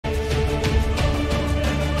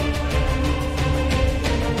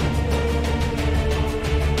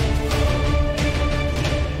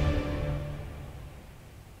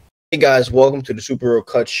guys, welcome to the Superhero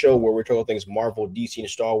Cut Show where we're talking about things Marvel, DC, and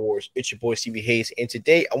Star Wars. It's your boy CB Hayes, and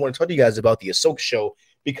today I want to talk to you guys about the Ahsoka show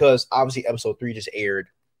because obviously episode 3 just aired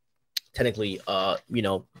technically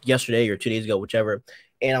yesterday or 2 days ago, whichever.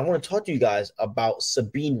 And I want to talk to you guys about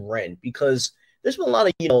Sabine Wren because there's been a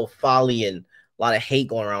lot of folly and a lot of hate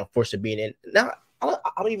going around for Sabine. And now I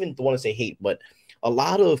don't even want to say hate, but a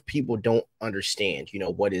lot of people don't understand,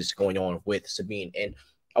 what is going on with Sabine. And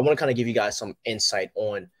I want to kind of give you guys some insight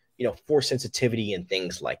on, force sensitivity and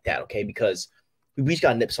things like that, okay? Because we just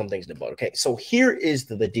got to nip some things in the bud, okay? So here is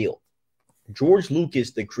the deal. George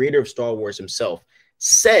Lucas, the creator of Star Wars himself,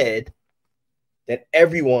 said that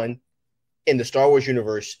everyone in the Star Wars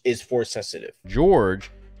universe is force sensitive.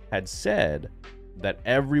 George had said that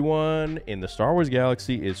everyone in the Star Wars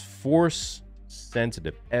galaxy is force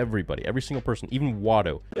sensitive. Everybody, every single person, even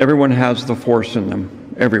Watto. Everyone has the force in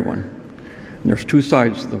them, everyone. And there's two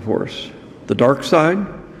sides to the force. The dark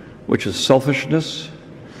side, which is selfishness,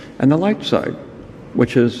 and the light side,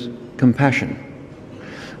 which is compassion.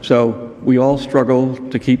 So we all struggle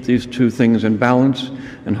to keep these two things in balance,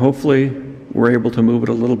 and hopefully we're able to move it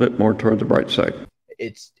a little bit more toward the bright side.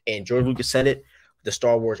 And George Lucas said it. The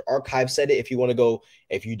Star Wars Archive said it. If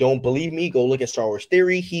you don't believe me, go look at Star Wars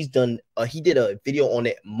Theory. He did a video on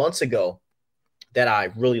it months ago that I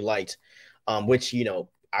really liked, which,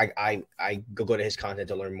 I go to his content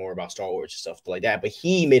to learn more about Star Wars and stuff like that. But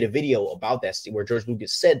he made a video about that where George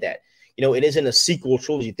Lucas said that, it isn't a sequel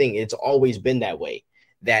trilogy thing. It's always been that way,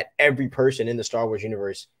 that every person in the Star Wars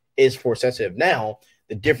universe is force sensitive. Now,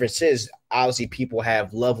 the difference is obviously people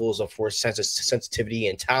have levels of force sensitivity,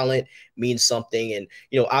 and talent means something. And,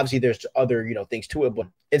 obviously there's other, things to it.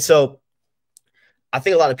 And so I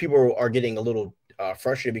think a lot of people are getting a little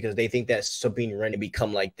frustrated because they think that Sabine Wren to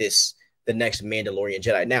become like the next Mandalorian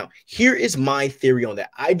Jedi. Now, here is my theory on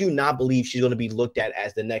that. I do not believe she's going to be looked at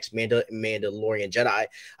as the next Mandalorian Jedi.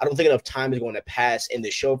 I don't think enough time is going to pass in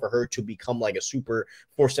the show for her to become like a super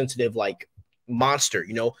force sensitive monster,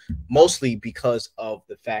 mostly because of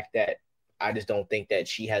the fact that I just don't think that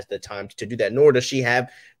she has the time to do that, nor does she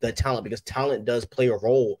have the talent, because talent does play a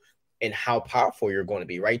role in how powerful you're going to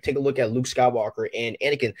be, right? Take a look at Luke Skywalker and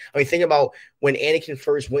Anakin. I mean, think about when Anakin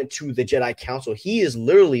first went to the Jedi Council. He is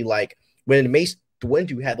literally when Mace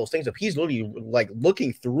Windu had those things up, he's literally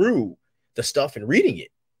looking through the stuff and reading it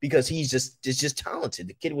because it's just talented.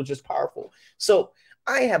 The kid was just powerful. So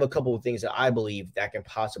I have a couple of things that I believe that can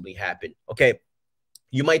possibly happen. Okay.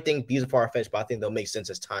 You might think these are far-fetched, but I think they'll make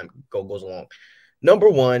sense as time goes along. Number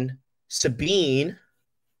one, Sabine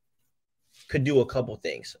could do a couple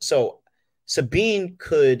things. So Sabine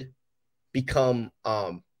could become,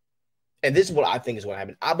 and this is what I think is going to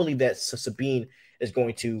happen. I believe that Sabine is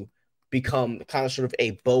going to become kind of sort of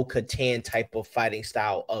a Bo-Katan type of fighting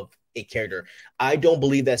style of a character. I don't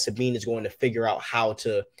believe that Sabine is going to figure out how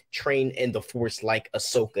to train in the Force like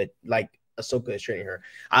Ahsoka is training her.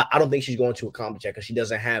 I don't think she's going to accomplish that because she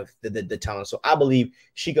doesn't have the talent. So I believe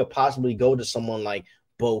she could possibly go to someone like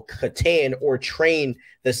Bo-Katan or train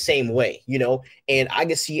the same way, and I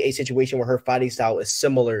can see a situation where her fighting style is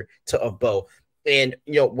similar to of Bo. And,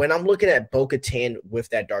 when I'm looking at Bo-Katan with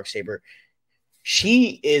that Darksaber,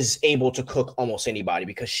 she is able to cook almost anybody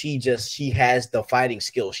because she has the fighting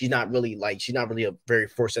skill. She's not really a very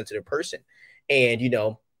force sensitive person. And,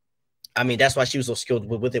 that's why she was so skilled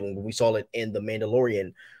with it when we saw it in the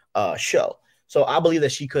Mandalorian show. So I believe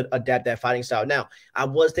that she could adapt that fighting style. Now, I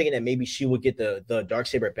was thinking that maybe she would get the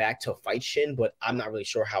Darksaber back to fight Shin, but I'm not really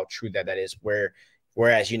sure how true that is.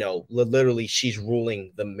 Whereas, literally she's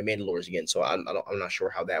ruling the Mandalorians again. So I'm not sure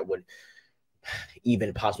how that would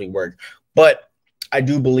even possibly work. But I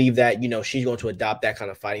do believe that, she's going to adopt that kind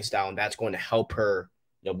of fighting style, and that's going to help her,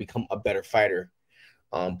 become a better fighter.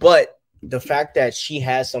 But the fact that she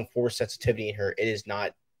has some force sensitivity in her, it is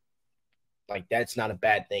not that's not a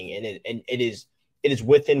bad thing. And it is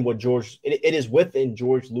within George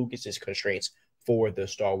Lucas's constraints for the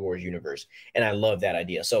Star Wars universe. And I love that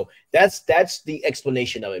idea. So that's the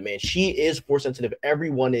explanation of it, man. She is force sensitive.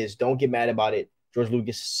 Everyone is. Don't get mad about it. George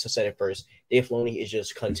Lucas said it first. Dave Filoni is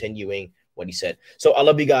just continuing what he said. So I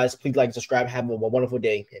love you guys. Please like and subscribe. Have a wonderful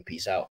day and peace out.